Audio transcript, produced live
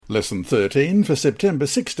Lesson 13 for September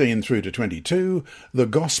 16 through to 22, The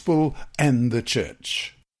Gospel and the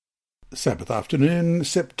Church. Sabbath afternoon,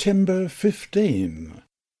 September 15.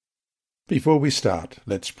 Before we start,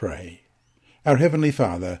 let's pray. Our Heavenly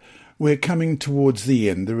Father, we're coming towards the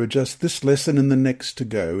end. There are just this lesson and the next to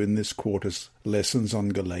go in this quarter's lessons on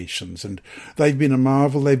Galatians, and they've been a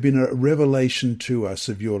marvel, they've been a revelation to us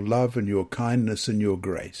of your love and your kindness and your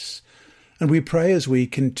grace. And we pray as we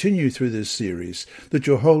continue through this series that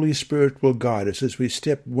your Holy Spirit will guide us as we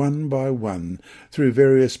step one by one through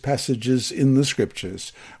various passages in the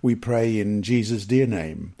Scriptures. We pray in Jesus' dear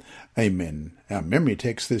name. Amen. Our memory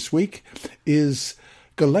text this week is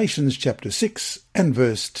Galatians chapter 6 and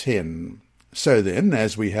verse 10. So then,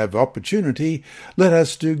 as we have opportunity, let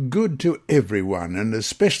us do good to everyone, and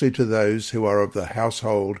especially to those who are of the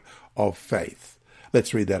household of faith.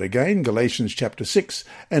 Let's read that again, Galatians chapter 6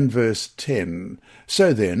 and verse 10.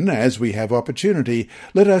 So then, as we have opportunity,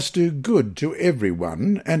 let us do good to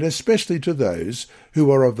everyone, and especially to those who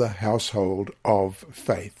are of the household of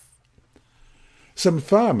faith. Some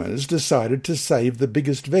farmers decided to save the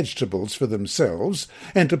biggest vegetables for themselves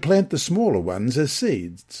and to plant the smaller ones as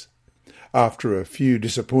seeds. After a few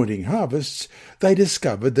disappointing harvests, they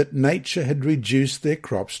discovered that nature had reduced their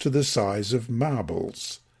crops to the size of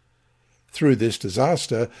marbles. Through this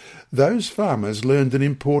disaster, those farmers learned an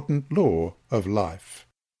important law of life.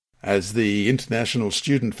 As the International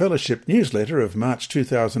Student Fellowship newsletter of March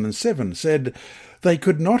 2007 said, they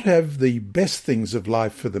could not have the best things of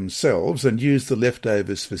life for themselves and use the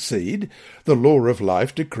leftovers for seed. The law of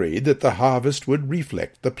life decreed that the harvest would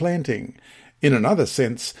reflect the planting. In another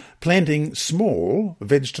sense, planting small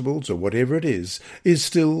vegetables or whatever it is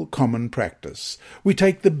still common practice. We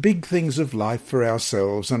take the big things of life for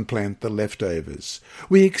ourselves and plant the leftovers.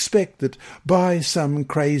 We expect that by some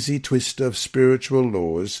crazy twist of spiritual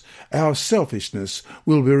laws, our selfishness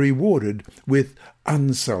will be rewarded with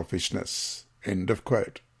unselfishness. End of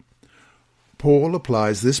quote. Paul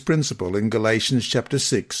applies this principle in Galatians chapter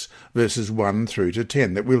 6, verses 1 through to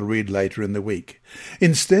 10, that we'll read later in the week.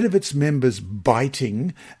 Instead of its members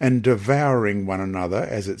biting and devouring one another,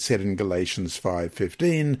 as it said in Galatians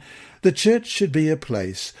 5:15, the church should be a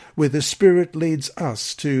place where the Spirit leads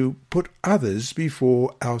us to put others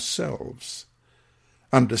before ourselves.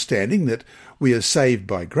 Understanding that we are saved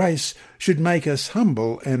by grace should make us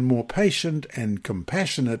humble and more patient and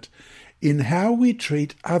compassionate in how we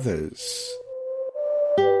treat others.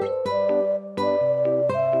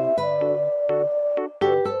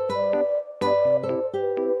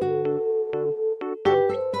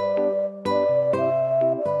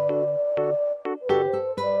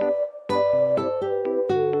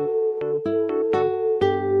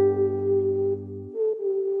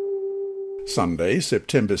 Sunday,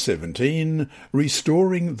 September 17,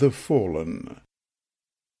 Restoring the Fallen.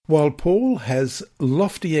 While Paul has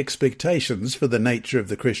lofty expectations for the nature of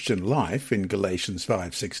the Christian life in Galatians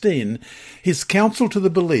 5:16, his counsel to the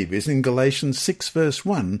believers in Galatians 6 verse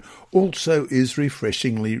 1 also is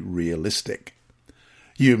refreshingly realistic.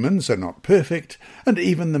 Humans are not perfect, and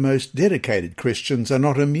even the most dedicated Christians are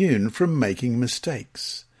not immune from making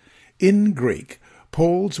mistakes. In Greek,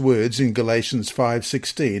 Paul's words in Galatians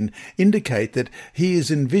 5:16 indicate that he is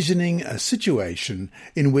envisioning a situation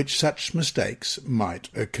in which such mistakes might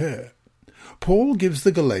occur. Paul gives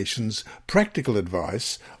the Galatians practical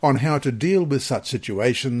advice on how to deal with such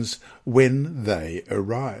situations when they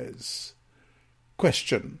arise.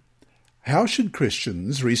 Question: how should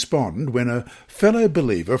Christians respond when a fellow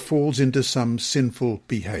believer falls into some sinful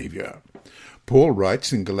behaviour? Paul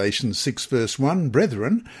writes in Galatians 6 verse 1,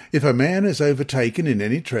 Brethren, if a man is overtaken in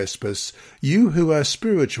any trespass, you who are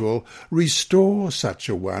spiritual, restore such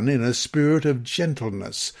a one in a spirit of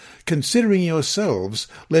gentleness, considering yourselves,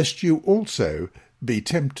 lest you also be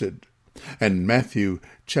tempted. And Matthew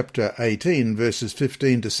chapter 18 verses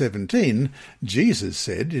 15 to 17, Jesus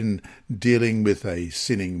said in dealing with a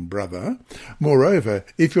sinning brother, Moreover,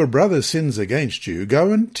 if your brother sins against you,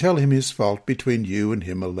 go and tell him his fault between you and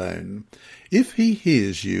him alone. If he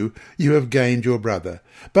hears you, you have gained your brother.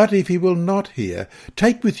 But if he will not hear,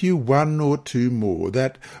 take with you 1 or 2 more,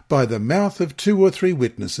 that by the mouth of 2 or 3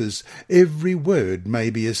 witnesses every word may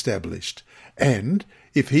be established. And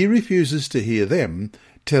if he refuses to hear them,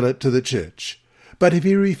 tell it to the church. But if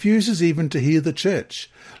he refuses even to hear the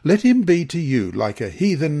church, let him be to you like a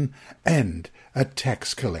heathen and a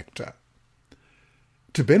tax collector.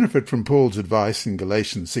 To benefit from Paul's advice in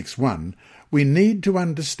Galatians 6:1, we need to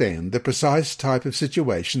understand the precise type of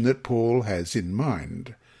situation that Paul has in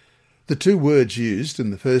mind. The 2 words used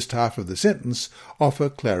in the first half of the sentence offer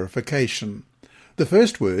clarification. The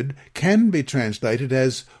first word can be translated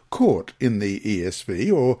as caught in the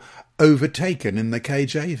ESV or overtaken in the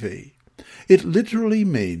KJV. It literally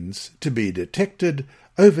means to be detected,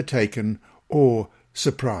 overtaken, or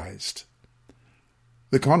surprised.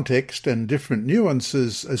 The context and different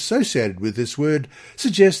nuances associated with this word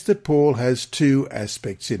suggest that Paul has two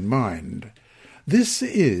aspects in mind. This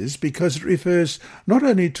is because it refers not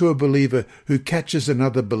only to a believer who catches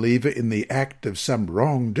another believer in the act of some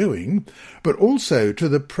wrongdoing, but also to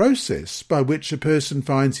the process by which a person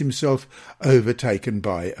finds himself overtaken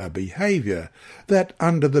by a behaviour that,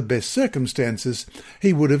 under the best circumstances,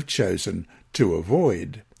 he would have chosen to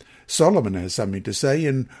avoid. Solomon has something to say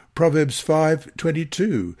in Proverbs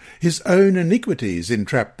 5:22. His own iniquities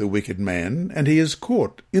entrap the wicked man, and he is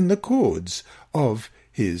caught in the cords of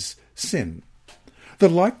his sin. The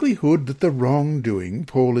likelihood that the wrongdoing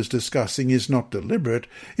Paul is discussing is not deliberate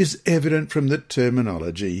is evident from the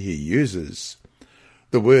terminology he uses.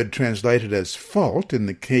 The word translated as fault in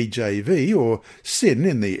the KJV or sin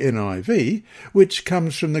in the NIV, which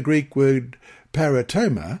comes from the Greek word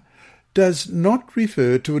paratoma, does not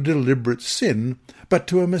refer to a deliberate sin, but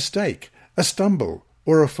to a mistake, a stumble,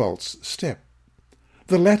 or a false step.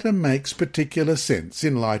 The latter makes particular sense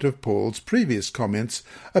in light of Paul's previous comments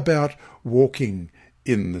about walking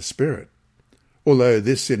in the Spirit. Although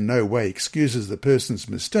this in no way excuses the person's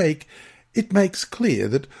mistake, it makes clear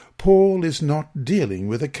that Paul is not dealing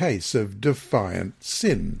with a case of defiant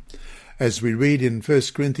sin, as we read in 1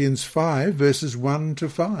 Corinthians 5, verses 1 to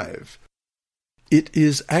 5. It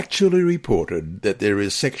is actually reported that there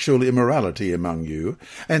is sexual immorality among you,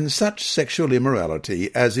 and such sexual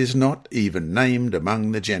immorality as is not even named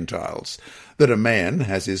among the Gentiles, that a man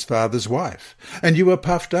has his father's wife, and you are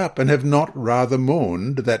puffed up, and have not rather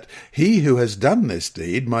mourned that he who has done this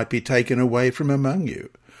deed might be taken away from among you.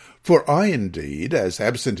 For I indeed, as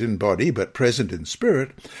absent in body but present in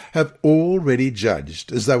spirit, have already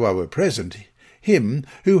judged, as though I were present, him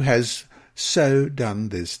who has so done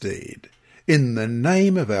this deed. In the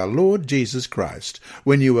name of our Lord Jesus Christ,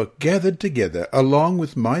 when you are gathered together along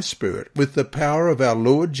with my spirit, with the power of our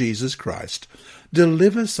Lord Jesus Christ,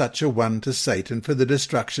 deliver such a one to Satan for the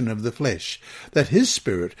destruction of the flesh, that his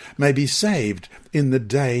spirit may be saved in the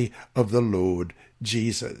day of the Lord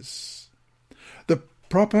Jesus. The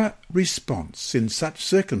proper response in such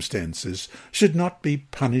circumstances should not be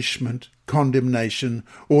punishment, condemnation,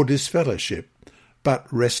 or disfellowship, but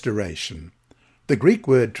restoration. The Greek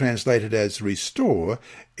word translated as restore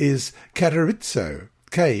is katarizo,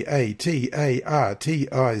 Katartizo,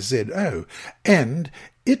 and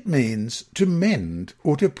it means to mend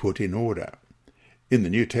or to put in order. In the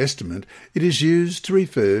New Testament, it is used to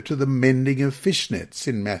refer to the mending of fishnets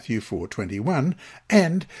in Matthew 4:21,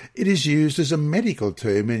 and it is used as a medical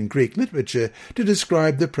term in Greek literature to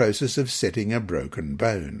describe the process of setting a broken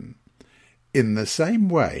bone. In the same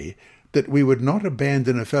way that we would not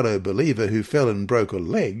abandon a fellow believer who fell and broke a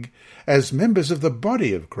leg, as members of the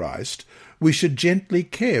body of Christ, we should gently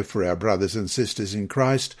care for our brothers and sisters in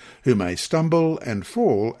Christ who may stumble and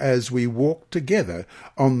fall as we walk together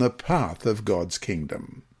on the path of God's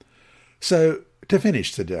kingdom. So, to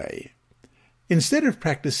finish today, instead of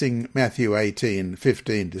practicing Matthew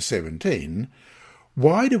 18:15-17,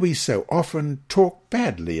 why do we so often talk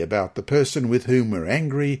badly about the person with whom we're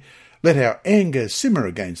angry, let our anger simmer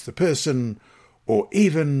against the person, or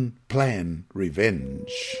even plan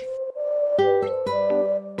revenge?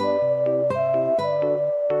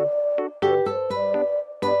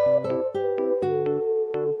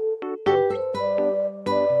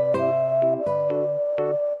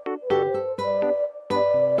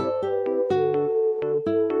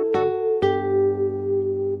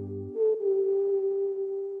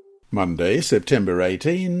 Monday, September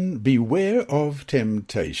 18, Beware of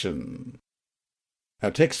Temptation. Our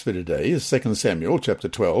text for today is 2 Samuel chapter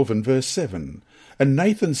 12 and verse 7. And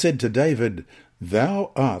Nathan said to David,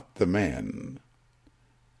 Thou art the man.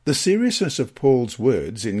 The seriousness of Paul's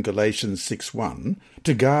words in Galatians 6:1,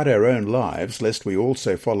 to guard our own lives lest we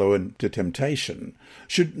also follow into temptation,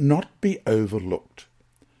 should not be overlooked.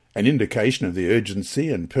 An indication of the urgency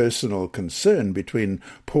and personal concern between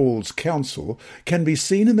Paul's counsel can be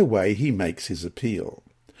seen in the way he makes his appeal.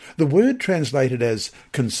 The word translated as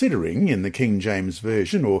considering in the King James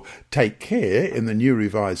Version or take care in the New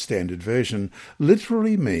Revised Standard Version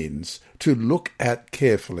literally means to look at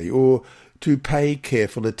carefully or to pay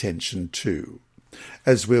careful attention to.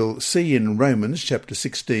 As we'll see in Romans chapter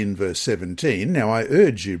 16 verse 17, "Now I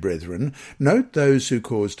urge you, brethren, note those who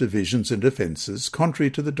cause divisions and offences,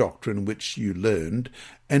 contrary to the doctrine which you learned,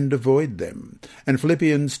 and avoid them." And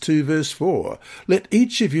Philippians 2 verse 4, "Let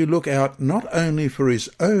each of you look out not only for his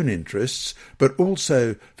own interests, but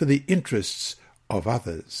also for the interests of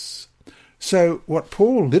others." So what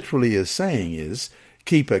Paul literally is saying is,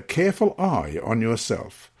 keep a careful eye on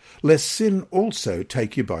yourself, lest sin also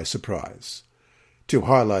take you by surprise. To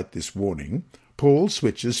highlight this warning, Paul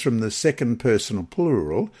switches from the second person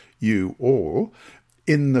plural, you all,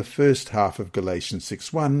 in the first half of Galatians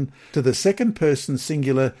 6:1, to the second person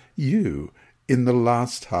singular, you, in the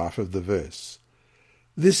last half of the verse.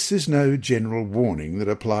 This is no general warning that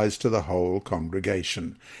applies to the whole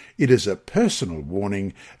congregation. It is a personal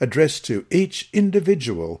warning addressed to each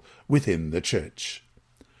individual within the church.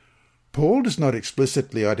 Paul does not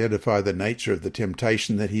explicitly identify the nature of the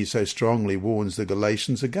temptation that he so strongly warns the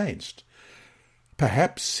Galatians against.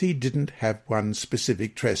 Perhaps he didn't have one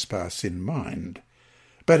specific trespass in mind,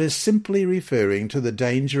 but is simply referring to the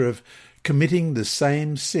danger of committing the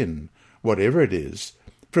same sin, whatever it is,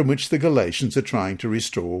 from which the Galatians are trying to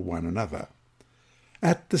restore one another.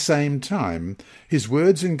 At the same time, his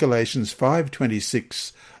words in Galatians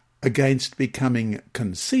 5:26 against becoming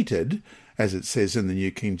conceited, as it says in the New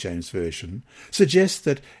King James Version, suggests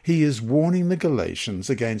that he is warning the Galatians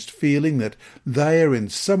against feeling that they are in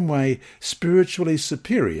some way spiritually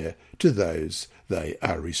superior to those they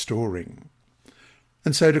are restoring.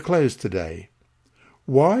 And so to close today,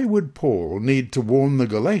 why would Paul need to warn the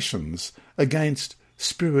Galatians against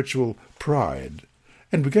spiritual pride?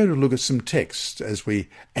 And we're going to look at some texts as we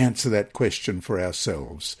answer that question for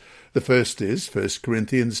ourselves. The first is 1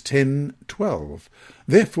 Corinthians 10:12.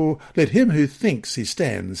 "Therefore let him who thinks he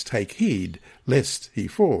stands take heed, lest he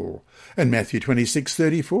fall." And Matthew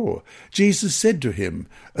 26:34. "Jesus said to him,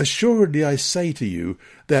 Assuredly I say to you,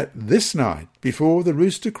 that this night, before the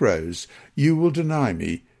rooster crows, you will deny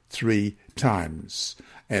me 3 times.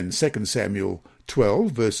 And 2 Samuel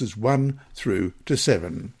 12, verses 1 through to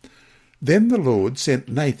 7. "Then the Lord sent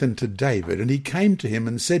Nathan to David, and he came to him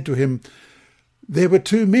and said to him, There were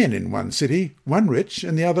 2 men in one city, one rich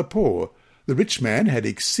and the other poor. The rich man had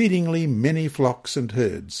exceedingly many flocks and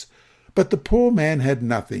herds, but the poor man had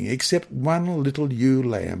nothing except one little ewe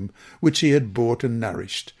lamb, which he had bought and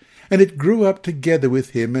nourished, and it grew up together with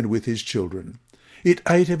him and with his children. It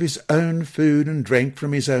ate of his own food and drank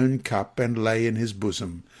from his own cup and lay in his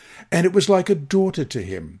bosom, and it was like a daughter to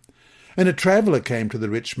him. And a traveller came to the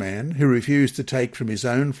rich man, who refused to take from his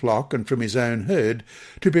own flock and from his own herd,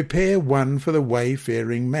 to prepare one for the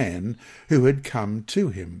wayfaring man who had come to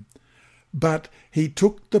him. But he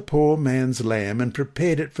took the poor man's lamb and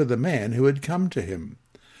prepared it for the man who had come to him.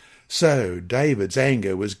 So David's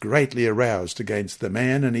anger was greatly aroused against the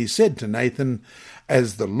man, and he said to Nathan,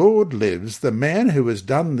 As the Lord lives, the man who has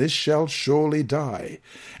done this shall surely die,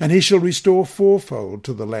 and he shall restore 4-fold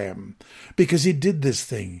to the lamb, because he did this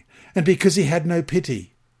thing, and because he had no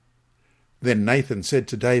pity. Then Nathan said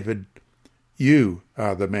to David, You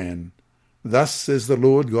are the man. Thus says the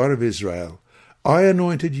Lord God of Israel, I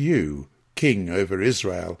anointed you king over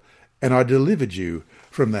Israel, and I delivered you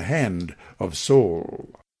from the hand of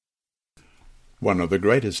Saul." One of the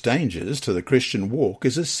greatest dangers to the Christian walk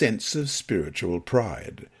is a sense of spiritual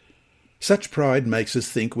pride. Such pride makes us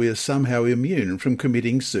think we are somehow immune from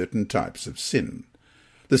committing certain types of sin.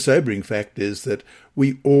 The sobering fact is that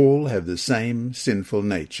we all have the same sinful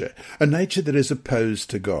nature, a nature that is opposed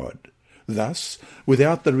to God. Thus,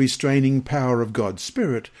 without the restraining power of God's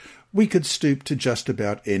Spirit, we could stoop to just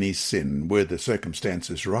about any sin were the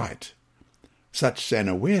circumstances right. Such an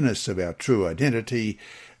awareness of our true identity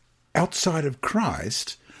outside of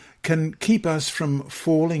Christ can keep us from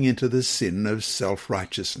falling into the sin of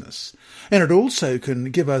self-righteousness, and it also can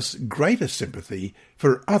give us greater sympathy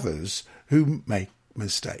for others who make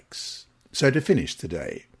mistakes. So to finish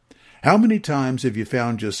today, how many times have you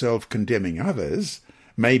found yourself condemning others,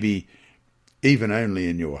 maybe even only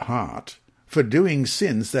in your heart, for doing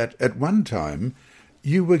sins that at one time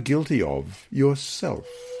you were guilty of yourself?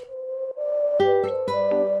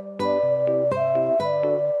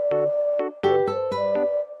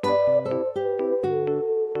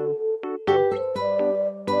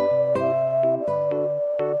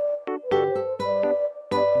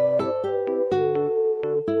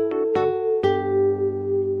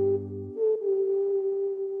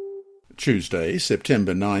 Tuesday,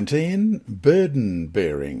 September 19,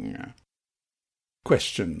 Burden-bearing.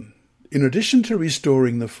 Question. In addition to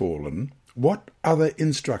restoring the fallen, What other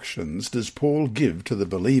instructions does Paul give to the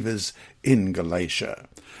believers in Galatia?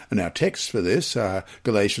 And our texts for this are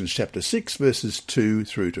Galatians chapter 6, verses 2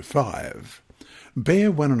 through to 5.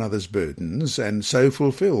 Bear one another's burdens, and so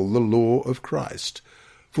fulfill the law of Christ.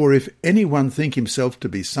 For if anyone think himself to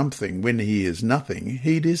be something when he is nothing,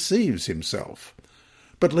 he deceives himself.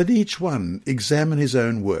 But let each one examine his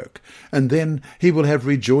own work, and then he will have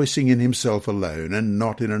rejoicing in himself alone, and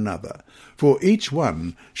not in another. For each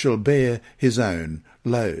one shall bear his own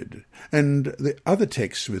load. And the other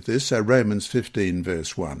texts with this are Romans 15,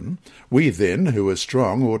 verse 1. We then, who are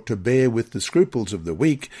strong, ought to bear with the scruples of the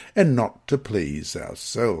weak, and not to please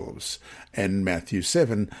ourselves. And Matthew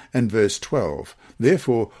 7 and verse 12.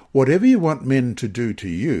 Therefore, whatever you want men to do to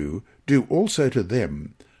you, do also to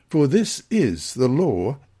them. For this is the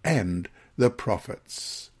law and the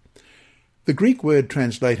prophets. The Greek word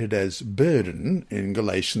translated as burden in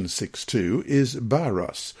Galatians 6:2 is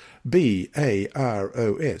baros,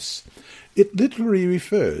 B-A-R-O-S. It literally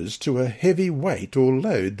refers to a heavy weight or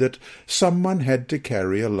load that someone had to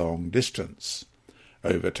carry a long distance.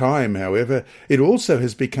 Over time, however, it also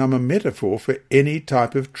has become a metaphor for any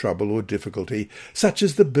type of trouble or difficulty, such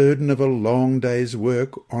as the burden of a long day's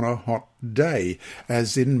work on a hot day,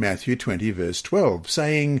 as in Matthew 20, verse 12,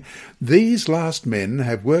 saying, These last men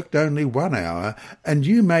have worked only 1 hour, and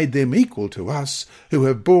you made them equal to us, who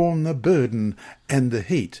have borne the burden and the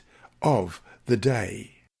heat of the day.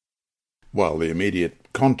 While the immediate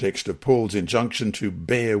context of Paul's injunction to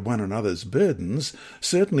bear one another's burdens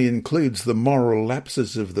certainly includes the moral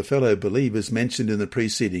lapses of the fellow believers mentioned in the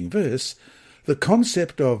preceding verse, the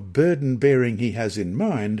concept of burden-bearing he has in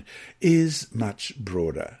mind is much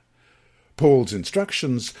broader. Paul's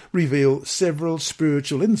instructions reveal several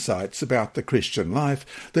spiritual insights about the Christian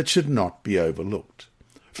life that should not be overlooked.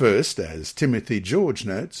 First, as Timothy George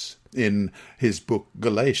notes in his book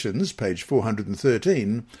Galatians, page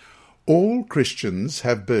 413, all Christians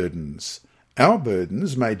have burdens. Our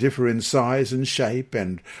burdens may differ in size and shape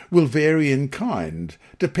and will vary in kind,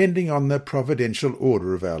 depending on the providential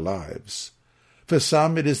order of our lives. For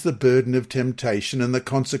some it is the burden of temptation and the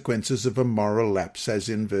consequences of a moral lapse, as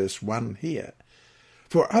in verse 1 here.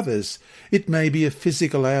 For others, it may be a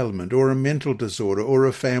physical ailment or a mental disorder or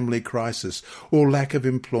a family crisis or lack of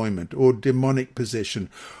employment or demonic possession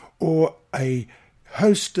or a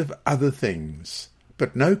host of other things.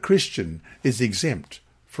 But no Christian is exempt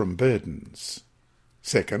from burdens.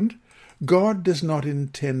 Second, God does not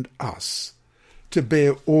intend us to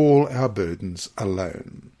bear all our burdens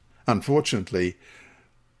alone. Unfortunately,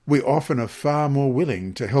 we often are far more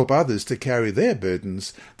willing to help others to carry their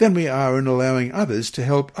burdens than we are in allowing others to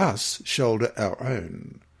help us shoulder our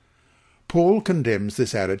own. Paul condemns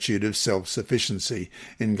this attitude of self-sufficiency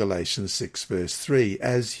in Galatians 6 verse 3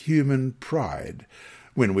 as human pride,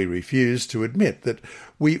 when we refuse to admit that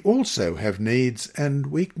we also have needs and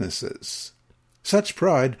weaknesses. Such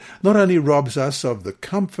pride not only robs us of the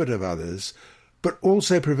comfort of others, but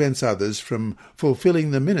also prevents others from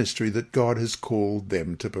fulfilling the ministry that God has called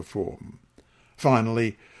them to perform.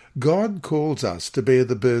 Finally, God calls us to bear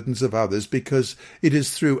the burdens of others because it is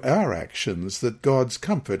through our actions that God's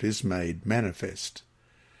comfort is made manifest.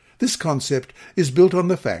 This concept is built on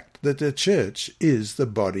the fact that the church is the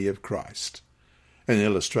body of Christ. An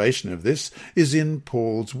illustration of this is in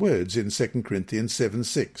Paul's words in 2 Corinthians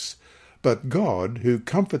 7:6. But God, who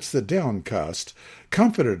comforts the downcast,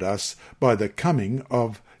 comforted us by the coming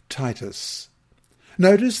of Titus.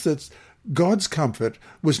 Notice that God's comfort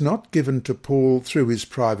was not given to Paul through his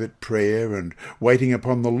private prayer and waiting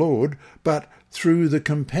upon the Lord, but through the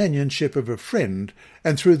companionship of a friend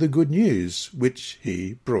and through the good news which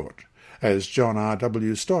he brought. As John R.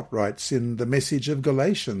 W. Stott writes in The Message of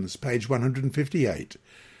Galatians, page 158,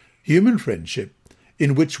 human friendship,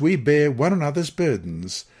 in which we bear one another's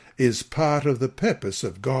burdens, is part of the purpose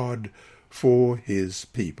of God for his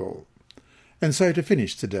people. And so to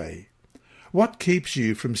finish today, what keeps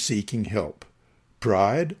you from seeking help?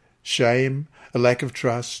 Pride, shame, a lack of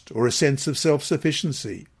trust, or a sense of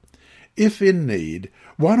self-sufficiency? If in need,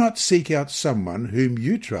 why not seek out someone whom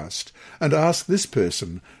you trust and ask this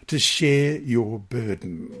person to share your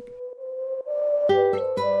burden?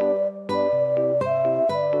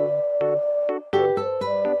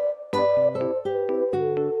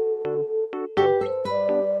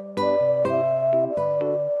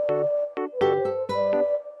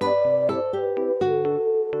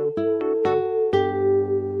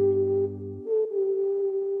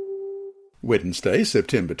 Wednesday,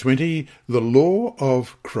 September 20, the Law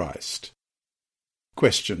of Christ.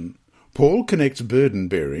 Question. Paul connects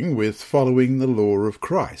burden-bearing with following the law of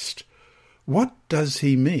Christ. What does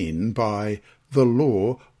he mean by the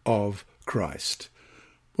law of Christ.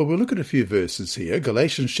 Well, we'll look at a few verses here.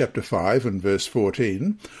 Galatians chapter 5 and verse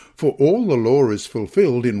 14. For all the law is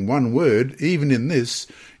fulfilled in one word, even in this,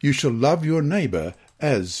 you shall love your neighbour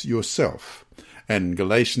as yourself. And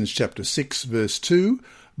Galatians chapter 6 verse 2,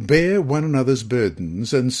 bear one another's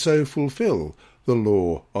burdens and so fulfil the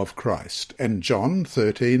law of Christ. And John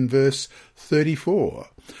 13 verse 34,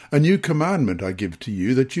 a new commandment I give to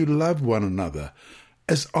you, that you love one another,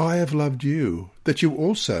 as I have loved you, that you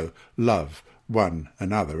also love one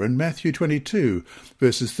another. And Matthew 22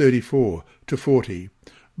 verses 34 to 40.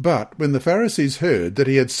 But when the Pharisees heard that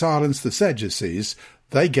he had silenced the Sadducees,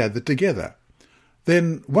 they gathered together.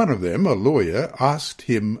 Then one of them, a lawyer, asked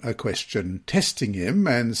him a question, testing him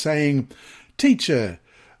and saying, Teacher,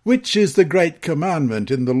 which is the great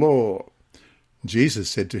commandment in the law? Jesus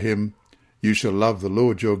said to him, You shall love the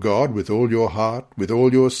Lord your God with all your heart, with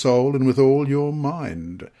all your soul, and with all your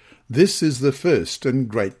mind. This is the first and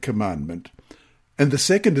great commandment. And the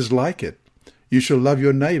second is like it. You shall love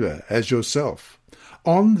your neighbour as yourself.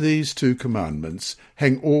 On these two commandments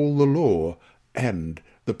hang all the law and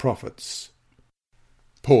the prophets.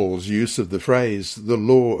 Paul's use of the phrase, the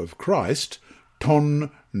law of Christ,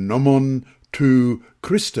 ton nomon tu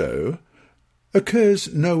Christo,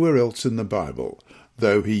 occurs nowhere else in the Bible,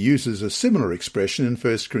 though he uses a similar expression in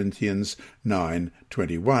 1 Corinthians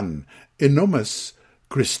 9:21, enomos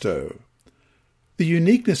Christo. The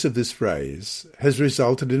uniqueness of this phrase has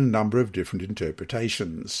resulted in a number of different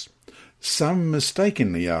interpretations. Some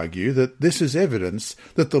mistakenly argue that this is evidence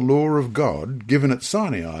that the law of God, given at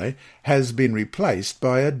Sinai, has been replaced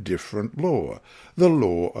by a different law, the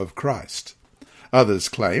law of Christ. Others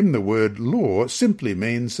claim the word law simply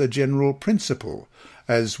means a general principle,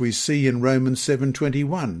 as we see in Romans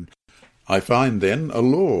 7:21. I find then a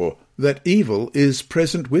law, that evil is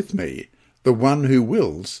present with me, the one who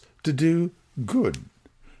wills to do good,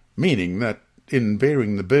 meaning that in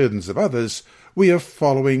bearing the burdens of others, we are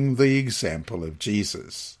following the example of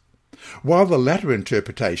Jesus. While the latter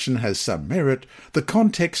interpretation has some merit, the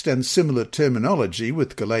context and similar terminology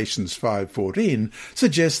with Galatians 5:14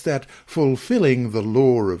 suggests that fulfilling the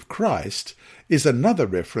law of Christ is another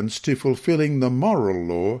reference to fulfilling the moral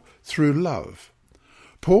law through love.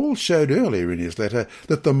 Paul showed earlier in his letter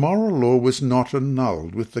that the moral law was not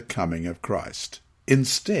annulled with the coming of Christ.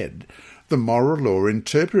 Instead, the moral law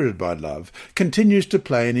interpreted by love continues to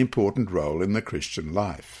play an important role in the Christian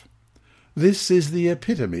life. This is the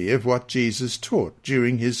epitome of what Jesus taught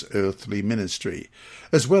during his earthly ministry,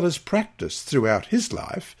 as well as practiced throughout his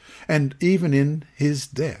life and even in his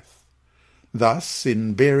death. Thus,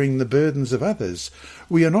 in bearing the burdens of others,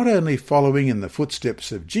 we are not only following in the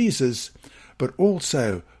footsteps of Jesus, but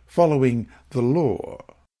also following the law.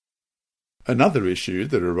 Another issue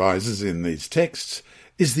that arises in these texts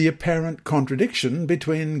is the apparent contradiction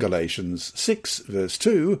between Galatians 6 verse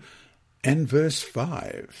 2 and verse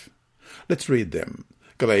 5. Let's read them.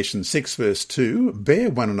 Galatians 6 verse 2,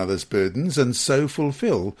 bear one another's burdens and so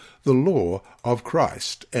fulfil the law of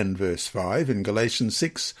Christ. And verse 5 in Galatians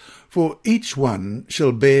 6, for each one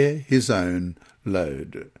shall bear his own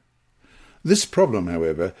load. This problem,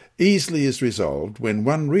 however, easily is resolved when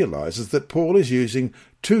one realizes that Paul is using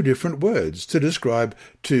two different words to describe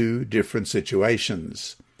two different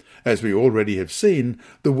situations. As we already have seen,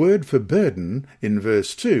 the word for burden in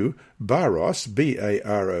verse 2, baros,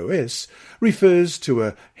 B-A-R-O-S, refers to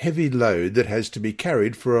a heavy load that has to be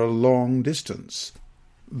carried for a long distance.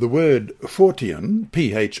 The word phortion,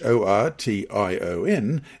 P-H-O-R-T-I-O-N,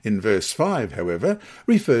 in verse 5, however,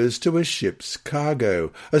 refers to a ship's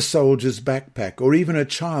cargo, a soldier's backpack, or even a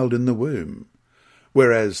child in the womb.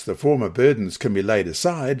 Whereas the former burdens can be laid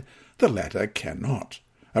aside, the latter cannot.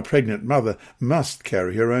 A pregnant mother must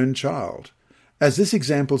carry her own child. As this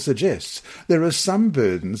example suggests, there are some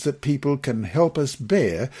burdens that people can help us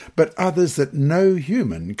bear, but others that no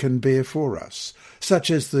human can bear for us, such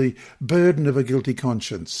as the burden of a guilty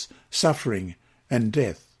conscience, suffering, and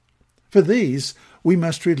death. For these, we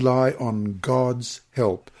must rely on God's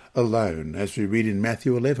help alone, as we read in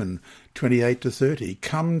Matthew 11:28-30,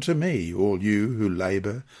 Come to me, all you who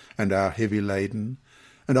labour and are heavy laden,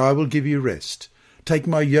 and I will give you rest. Take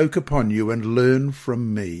my yoke upon you and learn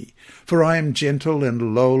from me, for I am gentle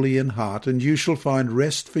and lowly in heart, and you shall find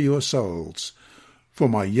rest for your souls. For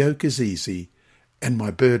my yoke is easy, and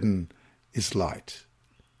my burden is light.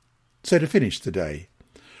 So to finish the day,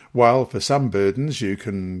 while for some burdens you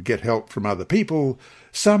can get help from other people,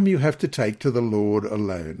 some you have to take to the Lord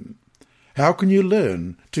alone. How can you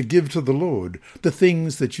learn to give to the Lord the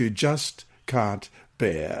things that you just can't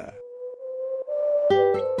bear?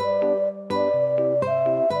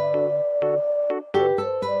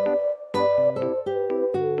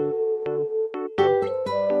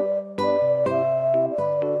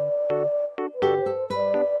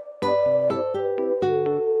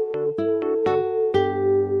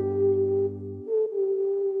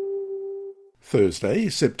 Thursday,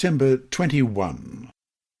 September 21.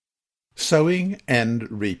 Sowing and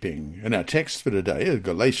reaping. And our text for today is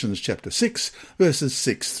Galatians chapter 6, verses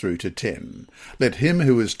 6 through to 10. Let him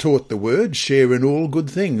who is taught the word share in all good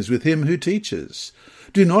things with him who teaches.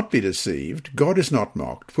 Do not be deceived, God is not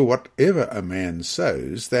mocked, for whatever a man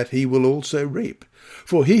sows, that he will also reap.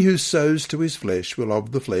 For he who sows to his flesh will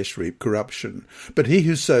of the flesh reap corruption, but he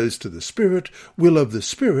who sows to the Spirit will of the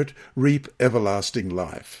Spirit reap everlasting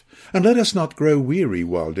life. And let us not grow weary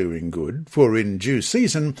while doing good, for in due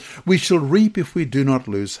season we shall reap if we do not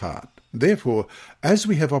lose heart. Therefore, as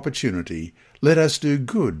we have opportunity, let us do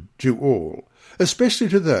good to all, especially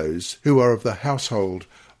to those who are of the household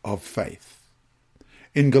of faith.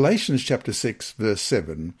 In Galatians chapter 6, verse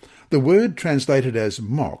 7, the word translated as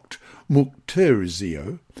mocked,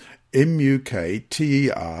 mukterizio, mukterizo,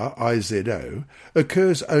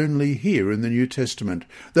 occurs only here in the New Testament,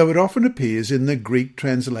 though it often appears in the Greek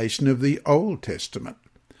translation of the Old Testament.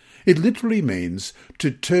 It literally means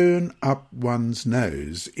to turn up one's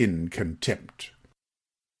nose in contempt.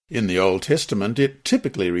 In the Old Testament, it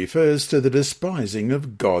typically refers to the despising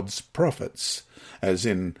of God's prophets, as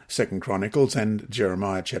in 2 Chronicles and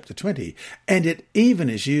Jeremiah chapter 20, and it even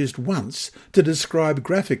is used once to describe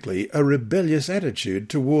graphically a rebellious attitude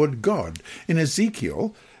toward God in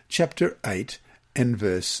Ezekiel chapter 8 and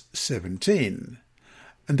verse 17.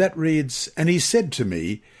 And that reads, "And he said to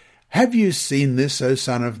me, Have you seen this, O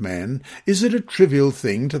Son of Man? Is it a trivial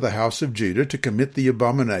thing to the house of Judah to commit the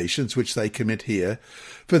abominations which they commit here?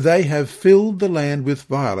 For they have filled the land with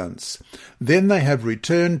violence. Then they have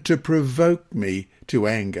returned to provoke me to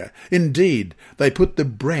anger. Indeed, they put the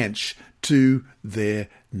branch to their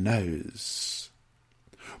nose."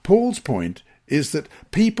 Paul's point is that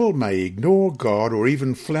people may ignore God or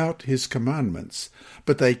even flout his commandments,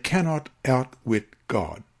 but they cannot outwit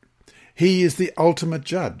God. He is the ultimate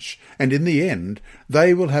judge, and in the end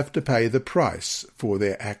they will have to pay the price for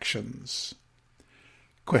their actions.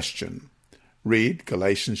 Question. Read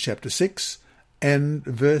Galatians chapter 6 and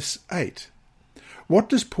verse 8. What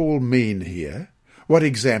does Paul mean here? What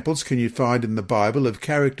examples can you find in the Bible of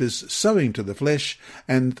characters sowing to the flesh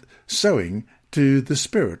and sowing to the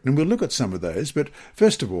Spirit? And we'll look at some of those, but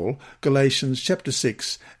first of all, Galatians chapter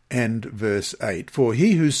 6 and verse 8. For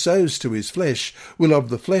he who sows to his flesh will of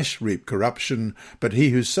the flesh reap corruption, but he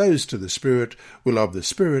who sows to the Spirit will of the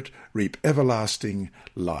Spirit reap everlasting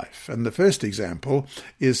life. And the first example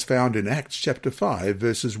is found in Acts chapter 5,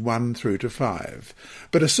 verses 1 through to 5.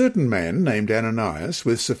 But a certain man named Ananias,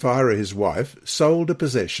 with Sapphira his wife, sold a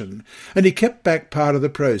possession, and he kept back part of the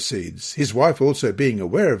proceeds, his wife also being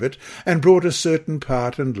aware of it, and brought a certain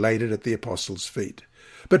part and laid it at the apostles' feet.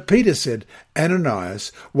 But Peter said,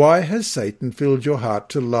 Ananias, why has Satan filled your heart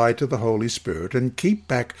to lie to the Holy Spirit and keep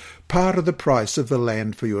back part of the price of the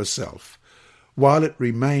land for yourself? While it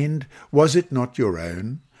remained, was it not your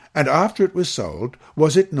own? And after it was sold,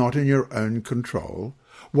 was it not in your own control?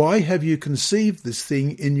 Why have you conceived this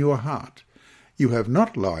thing in your heart? You have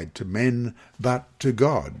not lied to men, but to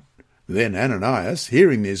God. Then Ananias,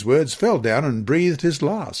 hearing these words, fell down and breathed his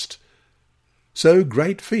last. So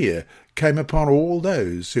great fear came upon all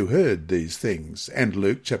those who heard these things. And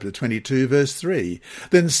Luke chapter 22 verse 3.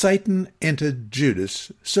 Then Satan entered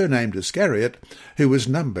Judas, surnamed Iscariot, who was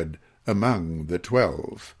numbered among the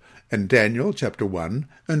 12. And Daniel chapter 1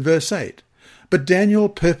 and verse 8. But Daniel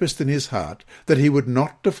purposed in his heart that he would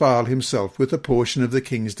not defile himself with a portion of the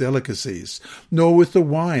king's delicacies, nor with the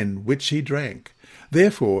wine which he drank.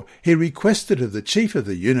 Therefore he requested of the chief of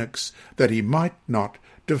the eunuchs that he might not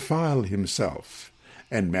defile himself.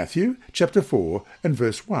 And Matthew chapter 4 and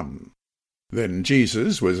verse 1. Then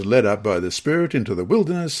Jesus was led up by the Spirit into the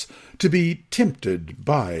wilderness to be tempted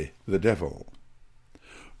by the devil.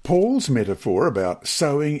 Paul's metaphor about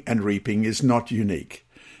sowing and reaping is not unique.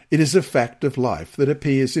 It is a fact of life that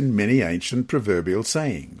appears in many ancient proverbial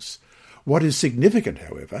sayings. What is significant,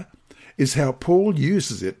 however, is how Paul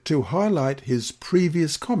uses it to highlight his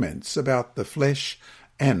previous comments about the flesh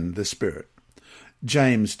and the Spirit.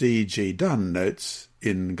 James D. G. Dunn notes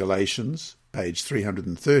in Galatians, page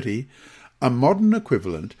 330, a modern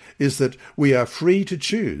equivalent is that we are free to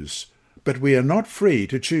choose, but we are not free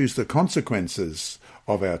to choose the consequences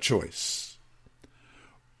of our choice.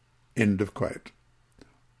 End of quote.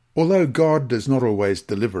 Although God does not always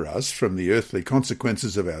deliver us from the earthly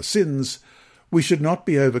consequences of our sins, we should not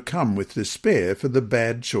be overcome with despair for the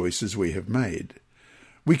bad choices we have made.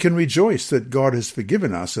 We can rejoice that God has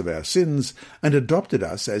forgiven us of our sins and adopted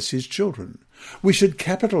us as his children. We should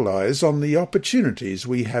capitalize on the opportunities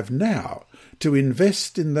we have now to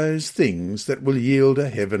invest in those things that will yield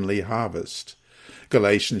a heavenly harvest.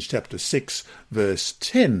 Galatians chapter 6, verse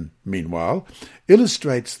 10, meanwhile,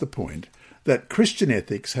 illustrates the point that Christian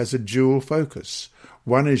ethics has a dual focus.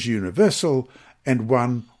 One is universal and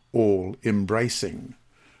one all-embracing.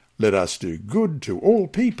 Let us do good to all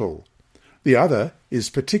people. The other is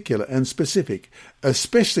particular and specific,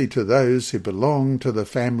 especially to those who belong to the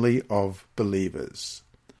family of believers.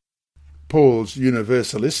 Paul's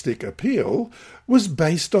universalistic appeal was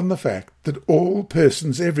based on the fact that all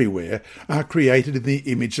persons everywhere are created in the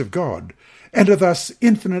image of God and are thus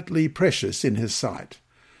infinitely precious in his sight.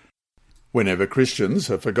 Whenever Christians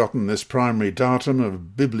have forgotten this primary datum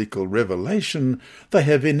of biblical revelation, they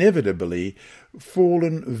have inevitably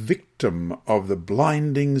fallen victim of the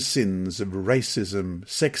blinding sins of racism,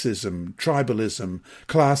 sexism, tribalism,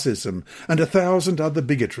 classism, and 1,000 other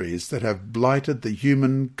bigotries that have blighted the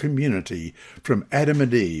human community from Adam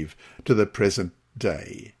and Eve to the present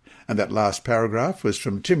day. And that last paragraph was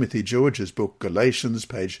from Timothy George's book Galatians,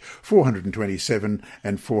 page 427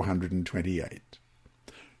 and 428.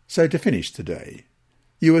 So to finish today,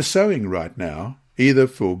 you are sowing right now, either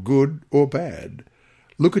for good or bad.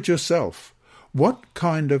 Look at yourself. What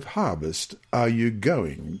kind of harvest are you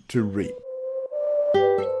going to reap?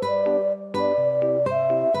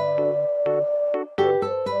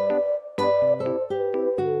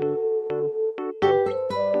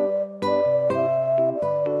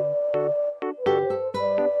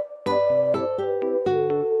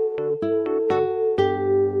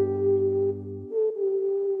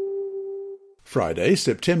 Friday,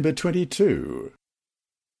 September 22.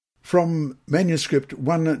 From manuscript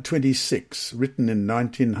 126, written in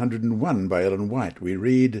 1901 by Ellen White, we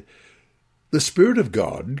read, "The Spirit of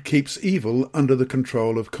God keeps evil under the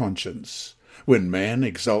control of conscience. When man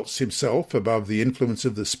exalts himself above the influence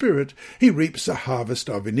of the Spirit, he reaps a harvest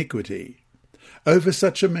of iniquity. Over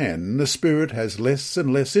such a man the Spirit has less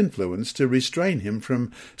and less influence to restrain him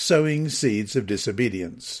from sowing seeds of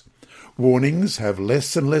disobedience. Warnings have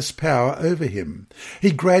less and less power over him.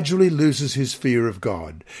 He gradually loses his fear of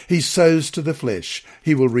God. He sows to the flesh.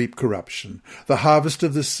 He will reap corruption. The harvest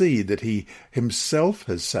of the seed that he himself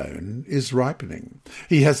has sown is ripening.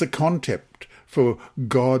 He has a contempt for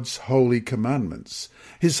God's holy commandments.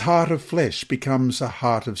 His heart of flesh becomes a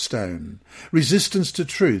heart of stone. Resistance to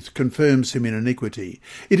truth confirms him in iniquity.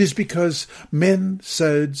 It is because men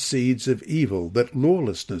sowed seeds of evil that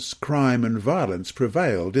lawlessness, crime, and violence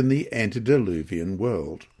prevailed in the antediluvian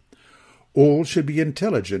world. All should be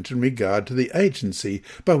intelligent in regard to the agency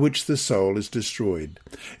by which the soul is destroyed.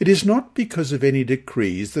 It is not because of any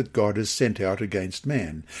decrees that God has sent out against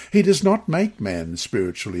man. He does not make man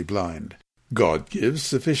spiritually blind. God gives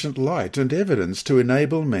sufficient light and evidence to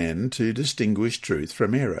enable man to distinguish truth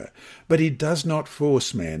from error, but he does not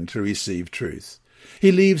force man to receive truth.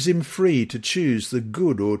 He leaves him free to choose the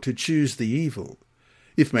good or to choose the evil.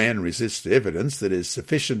 If man resists evidence that is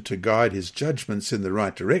sufficient to guide his judgments in the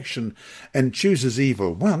right direction and chooses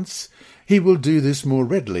evil once, he will do this more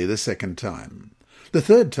readily the second time. The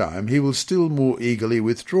third time he will still more eagerly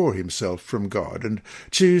withdraw himself from God and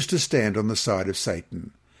choose to stand on the side of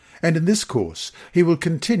Satan. And in this course he will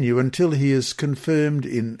continue until he is confirmed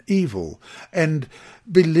in evil and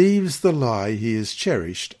believes the lie he has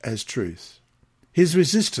cherished as truth. His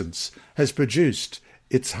resistance has produced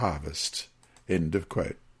its harvest." End of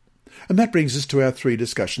quote. And that brings us to our 3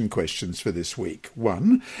 discussion questions for this week.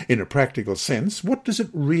 1. In a practical sense, what does it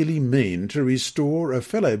really mean to restore a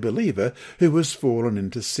fellow believer who has fallen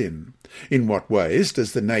into sin? In what ways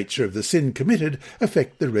does the nature of the sin committed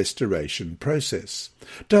affect the restoration process?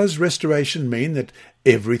 Does restoration mean that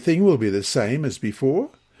everything will be the same as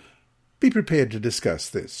before? Be prepared to discuss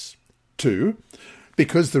this. 2.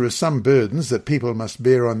 Because there are some burdens that people must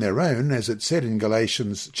bear on their own, as it said in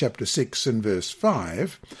Galatians chapter 6 and verse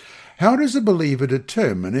 5, how does a believer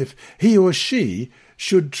determine if he or she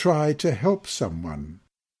should try to help someone?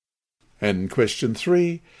 And question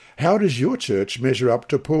 3, how does your church measure up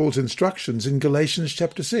to Paul's instructions in Galatians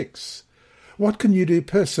chapter 6? What can you do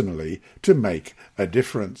personally to make a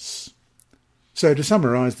difference? So to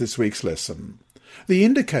summarize this week's lesson, the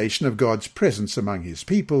indication of God's presence among his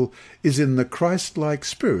people is in the Christ-like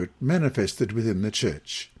spirit manifested within the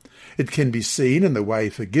church. It can be seen in the way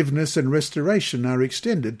forgiveness and restoration are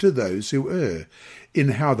extended to those who err, in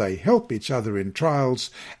how they help each other in trials,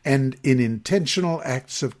 and in intentional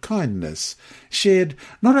acts of kindness, shared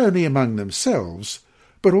not only among themselves,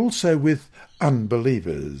 but also with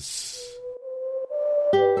unbelievers.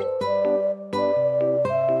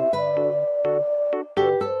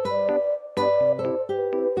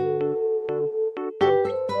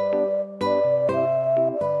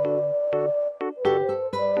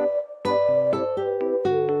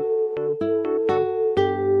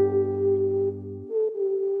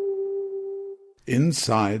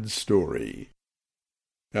 Inside Story.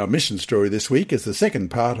 Our mission story this week is the second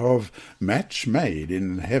part of Match Made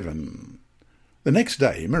in Heaven. The next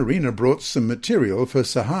day, Marina brought some material for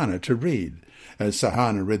Sahana to read. As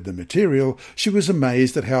Sahana read the material, she was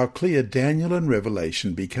amazed at how clear Daniel and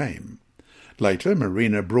Revelation became. Later,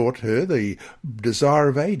 Marina brought her the Desire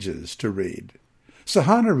of Ages to read.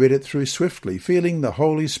 Sahana read it through swiftly, feeling the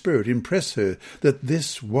Holy Spirit impress her that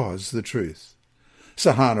this was the truth.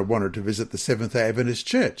 Sahana wanted to visit the Seventh-day Adventist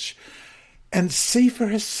Church and see for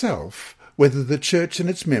herself whether the church and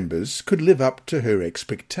its members could live up to her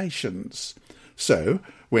expectations. So,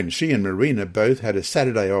 when she and Marina both had a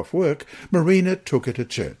Saturday off work, Marina took her to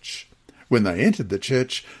church. When they entered the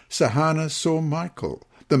church, Sahana saw Michael,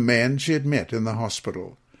 the man she had met in the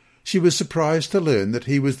hospital. She was surprised to learn that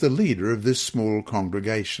he was the leader of this small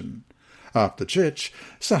congregation. After church,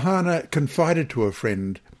 Sahana confided to a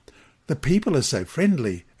friend, "The people are so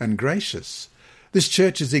friendly and gracious. This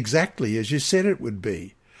church is exactly as you said it would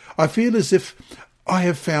be. I feel as if I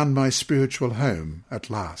have found my spiritual home at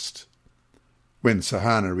last." When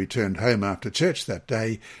Sahana returned home after church that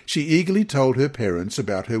day, she eagerly told her parents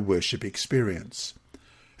about her worship experience.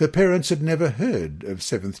 Her parents had never heard of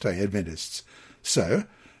Seventh-day Adventists, so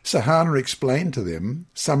Sahana explained to them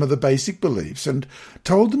some of the basic beliefs and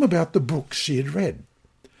told them about the books she had read.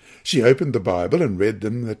 She opened the Bible and read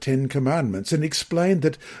them the 10 Commandments and explained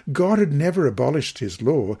that God had never abolished his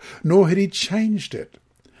law, nor had he changed it.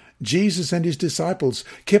 Jesus and his disciples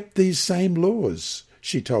kept these same laws,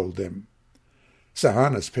 she told them.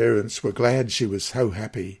 Sahana's parents were glad she was so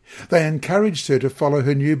happy. They encouraged her to follow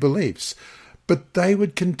her new beliefs, but they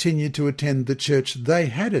would continue to attend the church they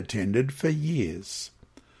had attended for years.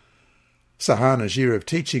 Sahana's year of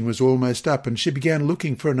teaching was almost up, and she began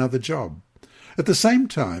looking for another job. At the same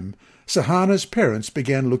time, Sahana's parents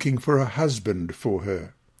began looking for a husband for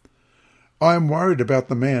her. "I am worried about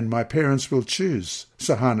the man my parents will choose,"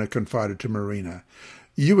 Sahana confided to Marina.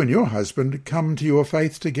 "You and your husband come to your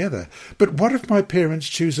faith together, but what if my parents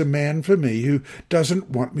choose a man for me who doesn't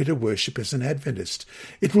want me to worship as an Adventist?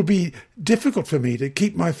 It will be difficult for me to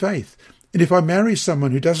keep my faith, and if I marry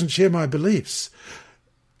someone who doesn't share my beliefs."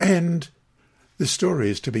 And the story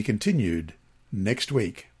is to be continued next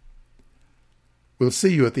week. We'll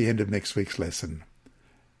see you at the end of next week's lesson.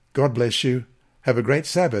 God bless you. Have a great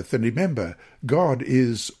Sabbath, and remember, God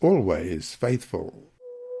is always faithful.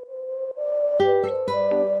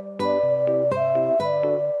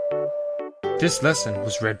 This lesson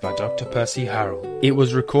was read by Dr. Percy Harrell. It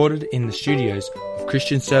was recorded in the studios of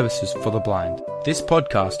Christian Services for the Blind. This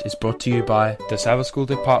podcast is brought to you by the Sabbath School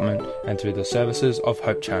Department and through the services of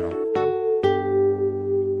Hope Channel.